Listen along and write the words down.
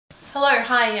Hello,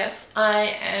 hi, yes,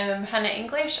 I am Hannah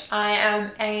English. I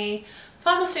am a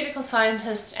pharmaceutical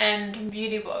scientist and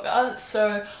beauty blogger,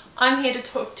 so I'm here to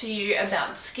talk to you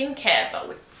about skincare but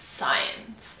with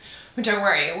science. But don't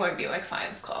worry, it won't be like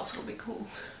science class, it'll be cool.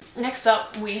 Next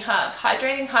up we have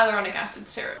Hydrating Hyaluronic Acid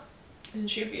Serum. Isn't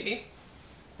she a beauty?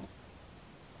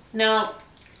 Now,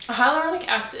 hyaluronic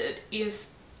acid is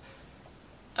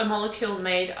a molecule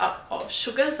made up of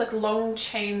sugars, like long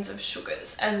chains of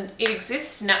sugars, and it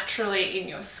exists naturally in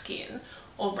your skin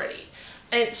already.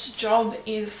 And its job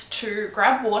is to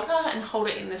grab water and hold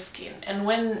it in the skin, and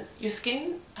when your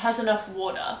skin has enough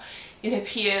water it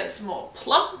appears more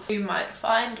plump. You might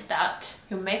find that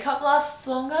your makeup lasts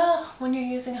longer when you're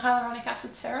using hyaluronic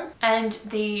acid serum, and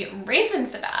the reason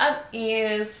for that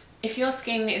is if your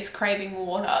skin is craving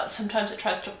water, sometimes it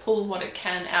tries to pull what it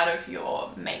can out of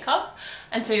your makeup,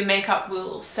 and so your makeup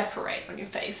will separate on your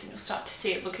face and you'll start to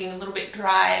see it looking a little bit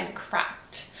dry and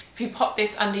cracked. If you pop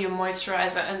this under your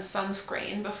moisturizer and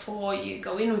sunscreen before you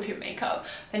go in with your makeup,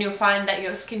 then you'll find that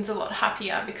your skin's a lot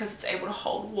happier because it's able to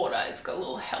hold water. It's got a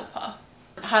little helper.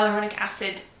 Hyaluronic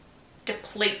acid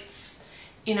depletes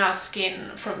in our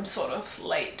skin from sort of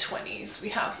late 20s. We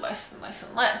have less and less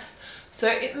and less. So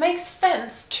it makes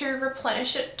sense to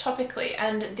replenish it topically,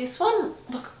 and this one,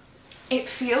 look, it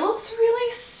feels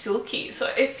really silky, so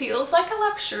it feels like a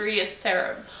luxurious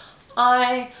serum.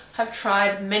 I have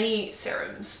tried many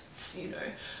serums, you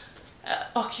know,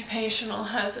 occupational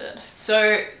hazard.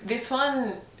 So this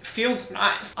one feels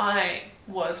nice. I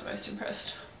was most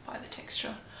impressed by the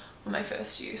texture on my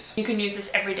first use. You can use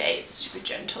this every day. It's super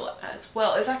gentle as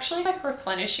well. It's actually like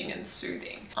replenishing and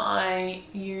soothing. I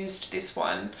used this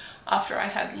one after I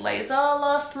had laser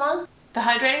last month. The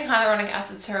Hydrating Hyaluronic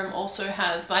Acid Serum also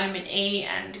has vitamin E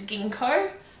and ginkgo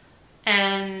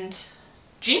and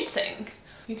ginseng.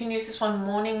 You can use this one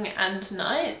morning and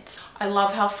night. I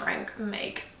love how Frank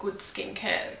make good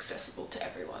skincare accessible to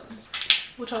everyone.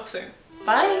 We'll talk soon.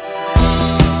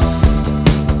 Bye!